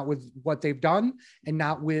no, not with what they've done and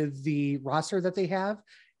not with the roster that they have.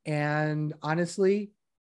 And honestly,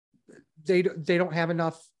 they don't have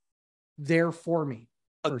enough there for me.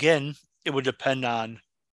 Again, it would depend on.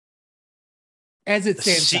 As it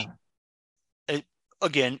stands now.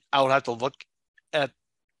 Again, I would have to look at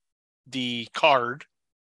the card.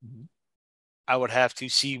 Mm-hmm. I would have to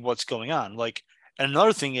see what's going on. Like, and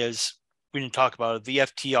another thing is, we didn't talk about it, the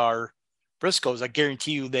FTR Briscoes. I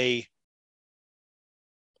guarantee you they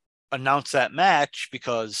announced that match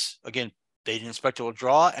because, again, they didn't expect it to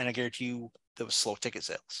draw, and I guarantee you there was slow ticket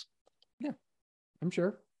sales. Yeah, I'm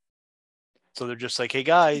sure. So they're just like, hey,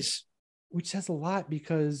 guys. Which says a lot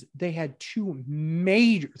because they had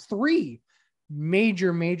three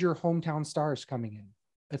major hometown stars coming in.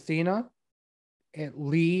 Athena, and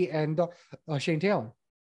Lee, and Shane Taylor.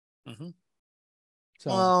 Mm-hmm. So,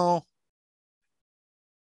 well,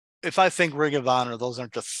 if I think Ring of Honor, those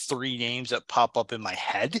aren't the three names that pop up in my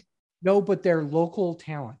head. No, but they're local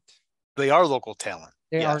talent. They are local talent.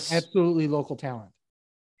 They are Yes. absolutely local talent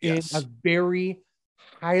in a Yes. very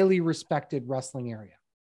highly respected wrestling area.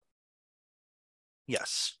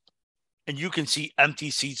 Yes. And you can see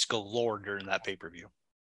empty seats galore during that pay-per-view.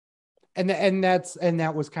 And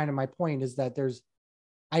that was kind of my point, is that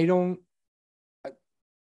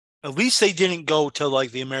at least they didn't go to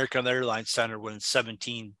like the American Airlines Center when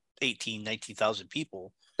 17, 18, 19,000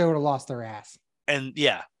 people. They would have lost their ass. And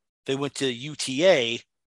yeah, they went to UTA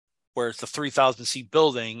where it's a 3,000 seat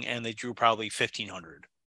building and they drew probably 1,500.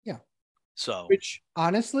 Yeah. So, which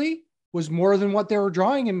honestly was more than what they were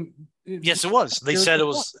drawing. And yes, it was. They said it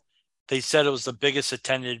was the biggest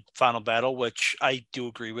attended final battle, which I do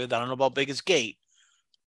agree with. I don't know about biggest gate,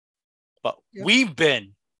 but we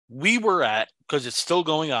were at, because it's still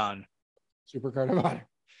going on, Supercard of Honor,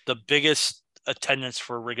 the biggest attendance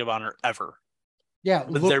for Ring of Honor ever. Yeah,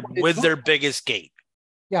 with their biggest gate.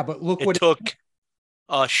 Yeah, but look it took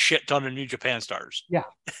a shit ton of New Japan stars. Yeah.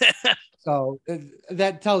 So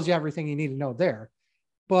that tells you everything you need to know there.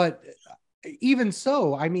 But even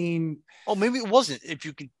so, I mean, maybe it wasn't, if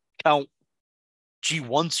you could count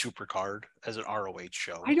G1 Supercard as an ROH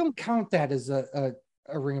show. I don't count that as a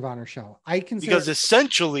Ring of Honor show. I consider, because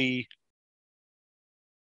essentially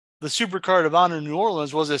the Supercard of Honor in New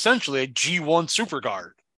Orleans was essentially a G1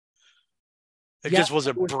 Supercard. It just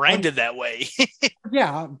wasn't branded that way.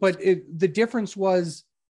 Yeah, but the difference was,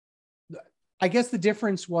 I guess the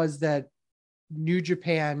difference was that New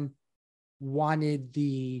Japan wanted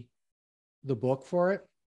the book for it.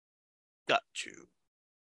 Got you.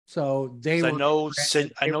 So they were.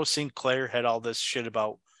 I know Sinclair had all this shit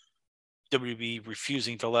about WB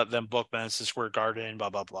refusing to let them book Madison Square Garden, blah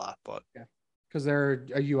blah blah. But yeah, because they're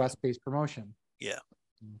a U.S. based promotion. Yeah.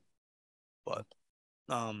 But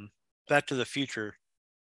Back to the Future.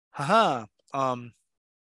 Gonna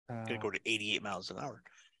go to 88 miles an hour.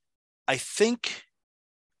 I think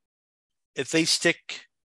if they stick,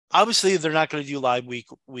 obviously they're not going to do live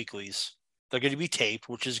weeklies. They're going to be taped,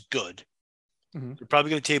 which is good. Mm-hmm. They're probably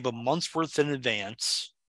going to tape a month's worth in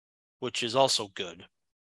advance, which is also good.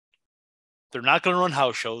 They're not going to run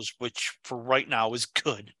house shows, which for right now is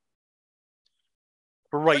good.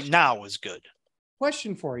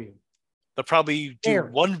 Question for you. They'll probably do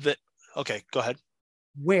one bit. Okay, go ahead.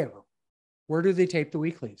 Where do they tape the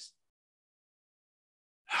weeklies?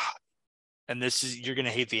 And you're going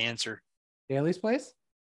to hate the answer. Daly's Place?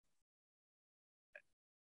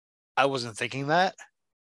 I wasn't thinking that,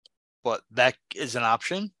 but that is an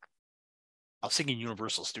option. I was thinking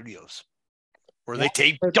Universal Studios, where they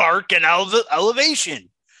tape dark and elevation.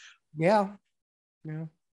 Yeah.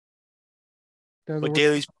 But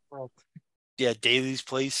Daly's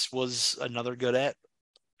Place was another good app.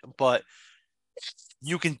 But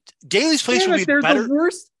Daly's Place will be better.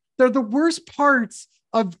 They're the worst parts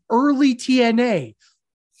of early TNA.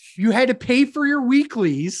 You had to pay for your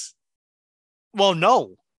weeklies. Well,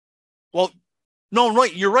 no.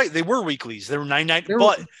 Right. You're right. They were weeklies. They were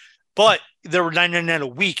 $9.99, but they were $9.99 a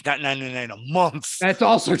week, not $9.99 a month. That's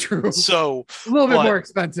also true. So a little bit more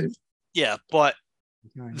expensive. Yeah, but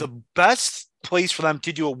the best place for them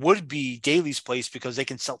to do it would be Daly's Place, because they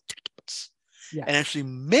can sell tickets and actually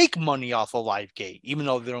make money off a live gate, even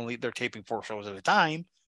though they're taping 4 shows at a time.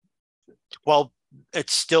 Well,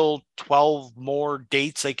 it's still 12 more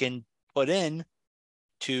dates they can put in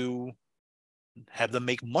to have them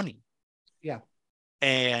make money. Yeah.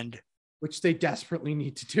 And which they desperately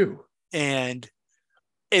need to do. And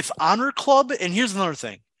if Honor Club, and here's another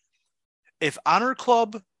thing, if Honor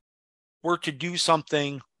Club were to do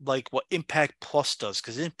something like what Impact Plus does,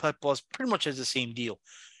 because Impact Plus pretty much has the same deal.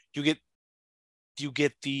 You get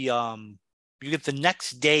the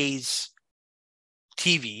next day's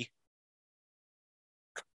TV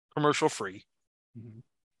commercial free.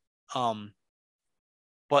 Mm-hmm.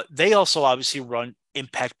 But they also obviously run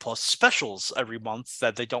Impact Plus specials every month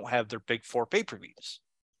that they don't have their big 4 pay-per-views.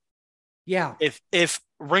 Yeah. If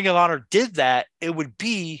Ring of Honor did that, it would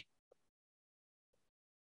be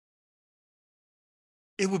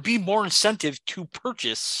more incentive to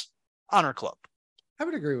purchase Honor Club. I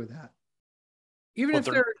would agree with that. Even if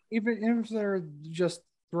they're just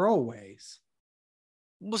throwaways.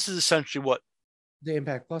 This is essentially what the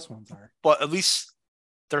Impact Plus ones are. But at least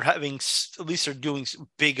they're doing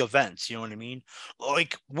big events. You know what I mean?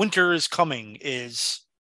 Like Winter is Coming is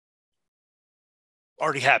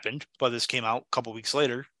already happened, but this came out a couple weeks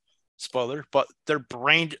later. Spoiler, but their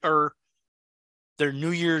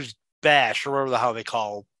New Year's Bash, or whatever the hell they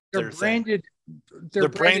call their branded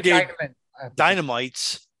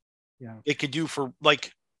Dynamites. Yeah. It could do for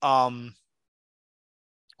like Global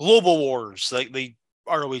Wars, like they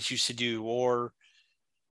always used to do, or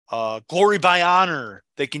Glory by Honor,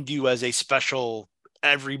 they can do as a special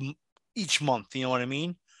each month. You know what I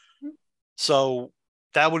mean? So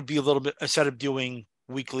that would be a little bit, instead of doing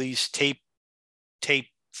weeklies, tape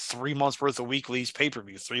 3 months worth of weeklies,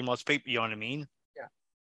 pay-per-view, 3 months pay. You know what I mean?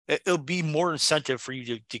 Yeah. It'll be more incentive for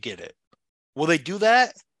you to get it. Will they do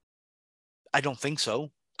that? I don't think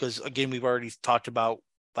so, because again, we've already talked about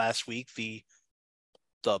last week the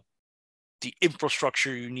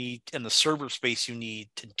infrastructure you need and the server space you need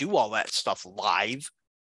to do all that stuff live.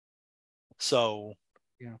 So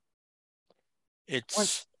yeah,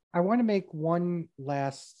 it's. I want to make one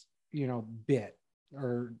last, bit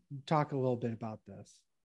or talk a little bit about this.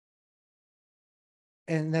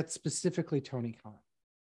 And that's specifically Tony Khan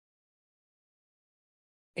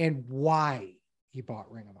and why he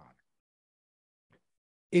bought Ring of Honor.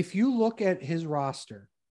 If you look at his roster,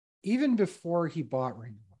 even before he bought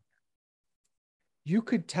Ring of Honor, you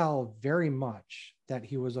could tell very much that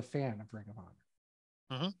he was a fan of Ring of Honor.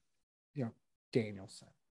 Mm-hmm. Danielson,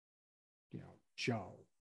 Joe,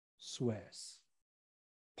 Swiss,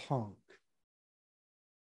 Punk.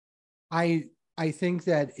 I think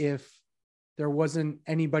that if there wasn't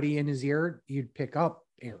anybody in his ear, you'd pick up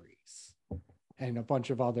Aries and a bunch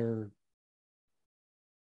of other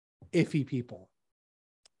iffy people.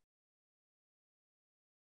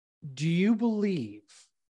 Do you believe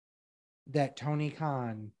that Tony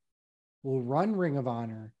Khan will run Ring of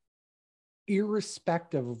Honor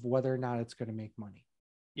irrespective of whether or not it's going to make money?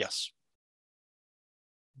 Yes.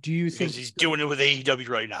 Do you think he's doing it with AEW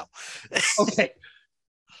right now? Okay.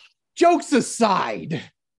 Jokes aside,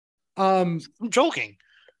 I'm joking.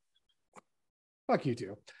 Fuck you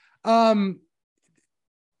too. I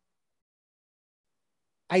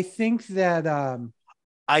think that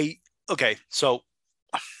so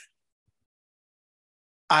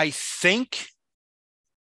I think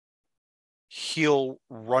he'll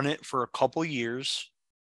run it for a couple years.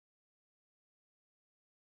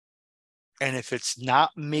 And if it's not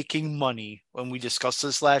making money, when we discussed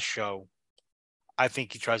this last show, I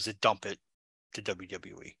think he tries to dump it to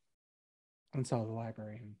WWE. And sell the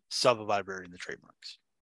library. Sell the library and the trademarks.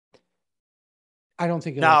 I don't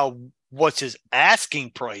think now, what's his asking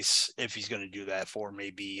price if he's going to do that for may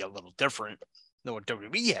be a little different than what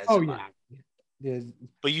WWE has. Oh, yeah.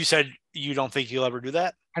 But you said you don't think he'll ever do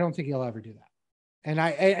that? I don't think he'll ever do that. And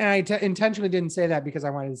I intentionally didn't say that because I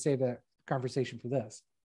wanted to save the conversation for this.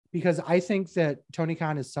 Because I think that Tony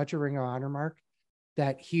Khan is such a Ring of Honor mark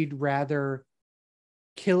that he'd rather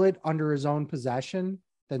kill it under his own possession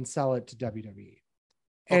than sell it to WWE.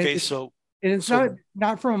 And it's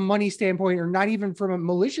not from a money standpoint or not even from a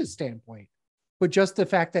malicious standpoint, but just the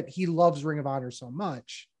fact that he loves Ring of Honor so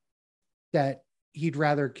much that he'd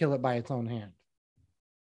rather kill it by its own hand.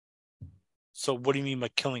 So what do you mean by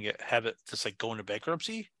killing it? Have it just like go into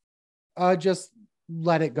bankruptcy? Just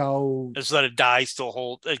let it go. Just let it die, still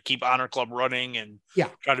hold, keep Honor Club running and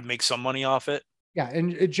try to make some money off it. Yeah.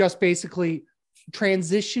 And it just basically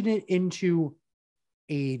transition it into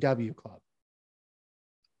AEW club.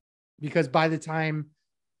 Because by the time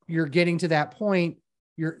you're getting to that point,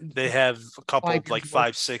 they have a couple of like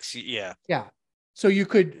 5, 6. Yeah. Yeah. So you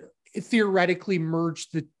could theoretically merge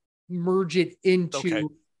it into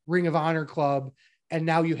Ring of Honor Club. And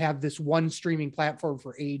now you have this one streaming platform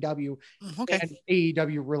for AEW and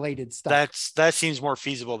AEW related stuff. That seems more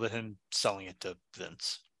feasible than him selling it to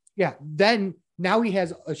Vince. Yeah. Then now he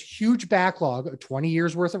has a huge backlog of 20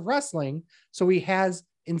 years worth of wrestling. So he has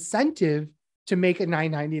incentive to make a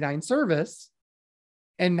 $9.99 service,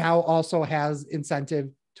 and now also has incentive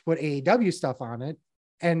to put AEW stuff on it,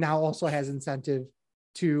 and now also has incentive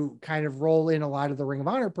to kind of roll in a lot of the Ring of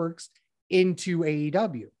Honor perks into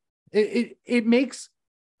AEW. It makes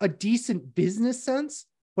a decent business sense,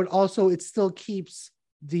 but also it still keeps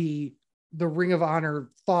the Ring of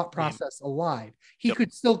Honor thought process alive. He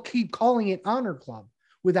could still keep calling it Honor Club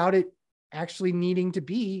without it actually needing to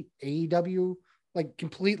be AEW, like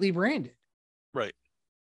completely branded. Right.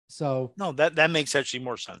 So no, that makes actually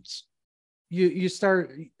more sense.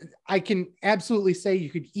 I can absolutely say you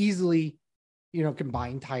could easily,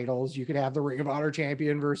 combine titles. You could have the Ring of Honor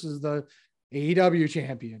champion versus the AEW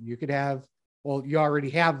champion. You could have, you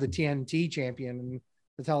already have the TNT champion and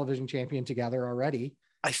the television champion together already.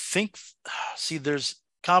 I think, there's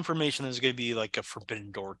confirmation there's going to be like a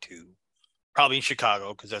Forbidden Door 2, probably in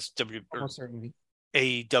Chicago, because that's Almost certainly.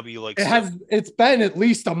 AEW. Like it's been at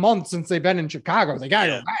least a month since they've been in Chicago. They got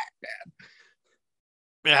to go back,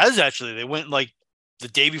 man. It has actually. They went like the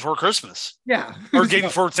day before Christmas. Yeah. Or day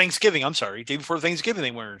before Thanksgiving. I'm sorry. Day before Thanksgiving,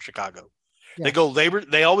 they were in Chicago. They go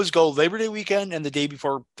They always go Labor Day weekend and the day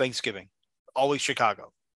before Thanksgiving. Always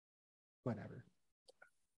Chicago. Whatever.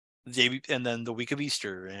 And then the week of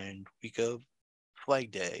Easter and week of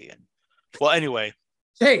Flag Day. And well, anyway.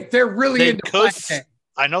 Hey, they're really into Flag Day.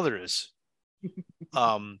 I know there is.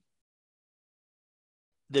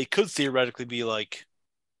 They could theoretically be like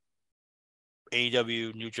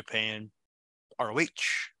AEW, New Japan, ROH.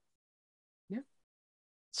 Yeah.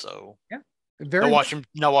 So yeah. Now watch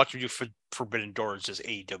them do Forbidden Doors as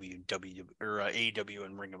AEW, AEW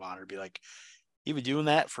and Ring of Honor. Be like, you've been doing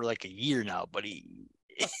that for like a year now, buddy.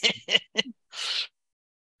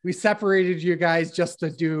 We separated you guys just to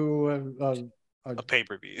do a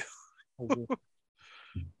pay-per-view.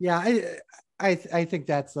 Yeah, I think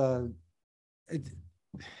that's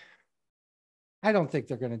I don't think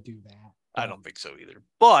they're going to do that. I don't think so either.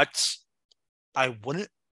 But I wouldn't.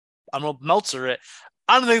 I'm a Meltzer.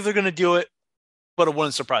 I don't think they're going to do it, but it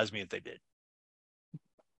wouldn't surprise me if they did.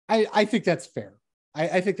 I think that's fair.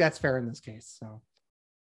 I think that's fair in this case. So,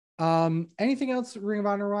 anything else Ring of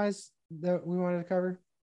Honor wise that we wanted to cover?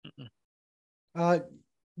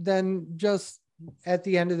 Then just at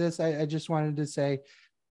the end of this, I just wanted to say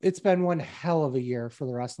it's been one hell of a year for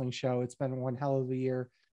the wrestling show. It's been one hell of a year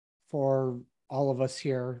for all of us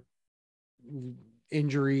here.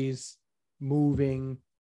 Injuries, moving,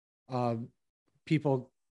 people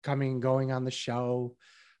coming and going on the show.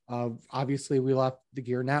 Obviously, we left the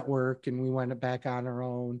Gear Network and we went back on our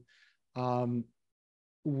own.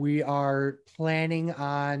 We are planning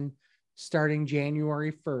on starting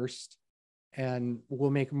January 1st, and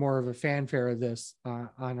we'll make more of a fanfare of this on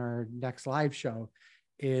our next live show,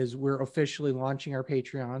 is we're officially launching our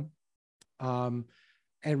Patreon.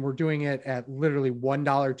 And we're doing it at literally $1,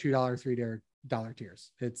 $2, $3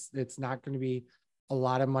 tiers. It's not going to be a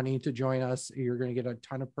lot of money to join us. You're going to get a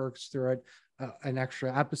ton of perks through it, an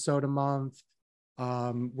extra episode a month.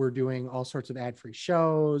 We're doing all sorts of ad-free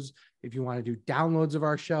shows. If you want to do downloads of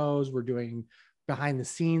our shows, we're doing behind the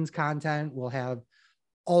scenes content. We'll have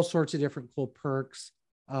all sorts of different cool perks.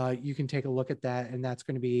 You can take a look at that, and that's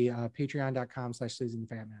going to be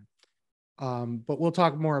patreon.com/sleazyandthefatman. But we'll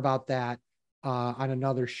talk more about that on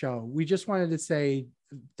another show. We just wanted to say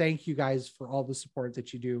thank you guys for all the support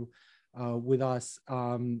that you do with us,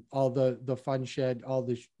 all the fun shit, all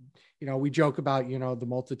the, we joke about, the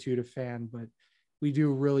multitude of fan, but we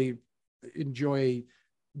do really enjoy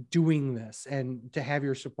doing this, and to have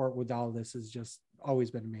your support with all of this has just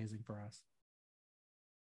always been amazing for us.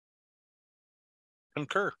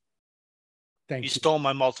 Concur. Thank you. You stole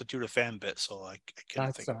my multitude of fan bit, so I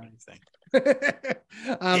can't think of anything.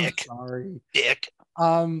 I'm sorry. Dick.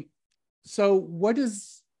 So what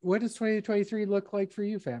does 2023 look like for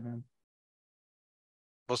you, Fatman?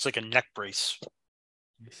 Looks like a neck brace.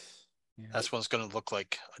 Yeah. That's what it's going to look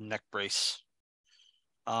like, a neck brace.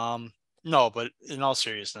 No, but in all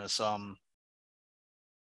seriousness,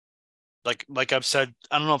 like I've said,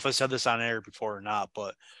 I don't know if I said this on air before or not,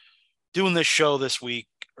 but doing this show this week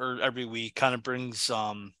or every week kind of brings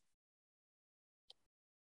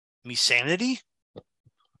me sanity.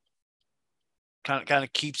 Kind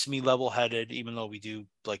of keeps me level-headed, even though we do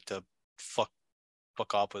like to fuck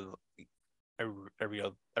up with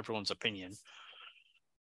everyone's opinion.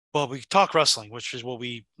 Well, we talk wrestling, which is what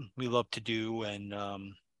we love to do, and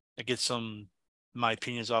I get my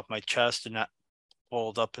opinions off my chest and not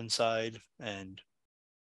balled up inside, and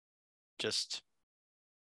just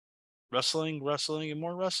wrestling, and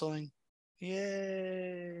more wrestling.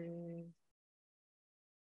 Yay!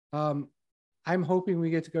 I'm hoping we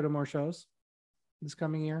get to go to more shows this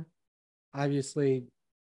coming year. Obviously,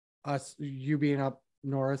 you being up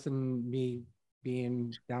north and me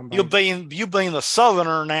being down by. You being the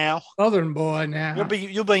southerner now. Southern boy now.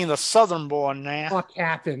 You being the southern boy now. Fuck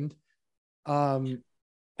happened.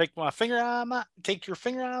 Take your finger out of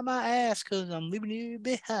my ass, because I'm leaving you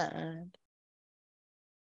behind.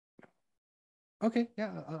 Okay,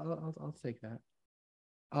 yeah, I'll take that.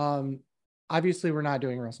 Obviously, we're not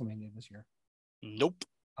doing WrestleMania this year. Nope.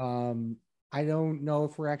 I don't know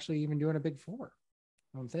if we're actually even doing a Big Four.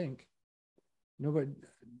 I don't think. No, but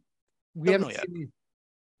we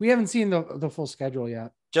haven't seen the full schedule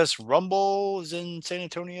yet. Just Rumble is in San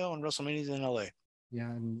Antonio and WrestleMania is in LA. Yeah,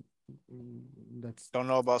 and don't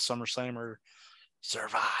know about SummerSlam or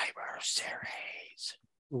Survivor Series.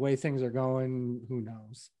 The way things are going, who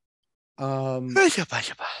knows?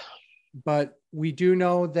 But we do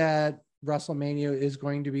know that WrestleMania is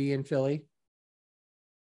going to be in Philly,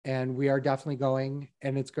 and we are definitely going,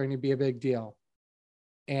 and it's going to be a big deal.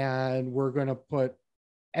 And we're going to put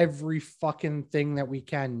every fucking thing that we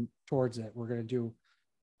can towards it. We're going to do.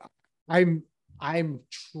 I'm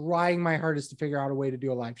trying my hardest to figure out a way to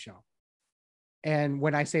do a live show. And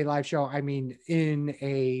when I say live show, I mean in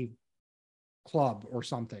a club or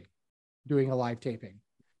something, doing a live taping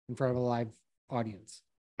in front of a live audience.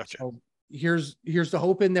 Gotcha. So here's the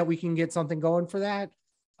hoping that we can get something going for that.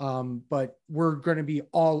 But we're going to be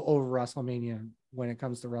all over WrestleMania when it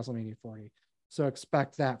comes to WrestleMania 40. So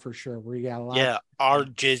expect that for sure. We got a lot. Yeah, our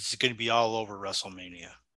jizz is going to be all over WrestleMania.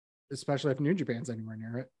 Especially if New Japan's anywhere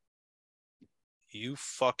near it. You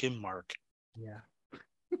fucking mark. Yeah.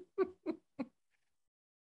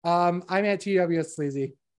 I'm at TWS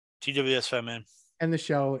Sleazy. TWS Fatman. And the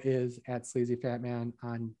show is at Sleazy Fatman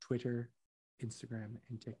on Twitter, Instagram,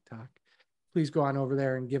 and TikTok. Please go on over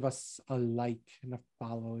there and give us a like and a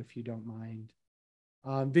follow if you don't mind.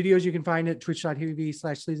 Videos you can find at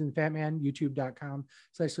twitch.tv/sleazyandthefatman,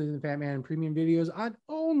 youtube.com/sleazyandthefatman, and premium videos on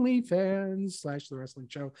OnlyFans/The Wrestling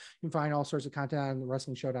Show. You can find all sorts of content on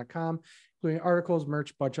thewrestlingshow.com, including articles,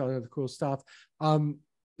 merch, bunch of other cool stuff.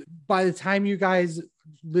 By the time you guys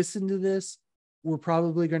listen to this, we're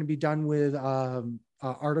probably going to be done with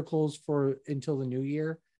articles for until the new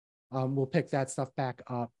year. We'll pick that stuff back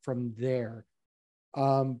up from there.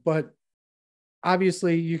 But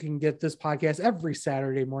obviously, you can get this podcast every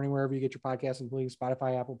Saturday morning, wherever you get your podcasts, including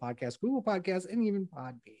Spotify, Apple Podcasts, Google Podcasts, and even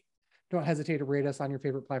Podbean. Don't hesitate to rate us on your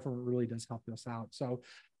favorite platform. It really does help us out. So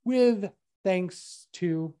with thanks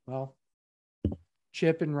to, well,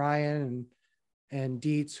 Chip and Ryan and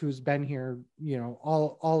Dietz, who's been here, you know,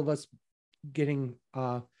 all of us getting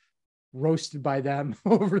roasted by them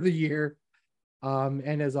over the year.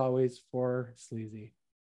 And as always, for Sleazy.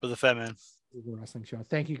 For the Fatman. The Wrestling Show.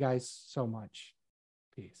 Thank you guys so much.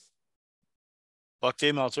 Peace. Fuck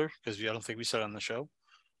Dave Meltzer, because I don't think we said on the show.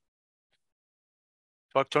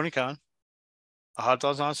 Fuck Tony Khan. A hot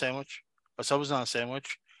dog's on a sandwich. A sub is on a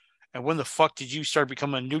sandwich. And when the fuck did you start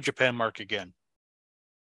becoming a New Japan mark again?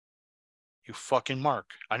 You fucking mark.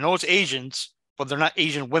 I know it's Asians, but they're not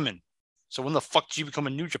Asian women. So when the fuck did you become a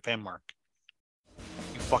New Japan mark?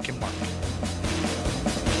 You fucking mark.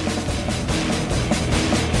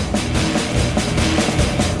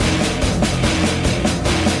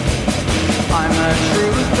 I'm a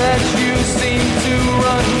truth that you seem to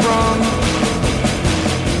run from.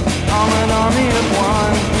 I'm an army of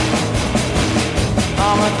one.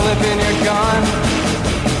 I'm a clip in your gun.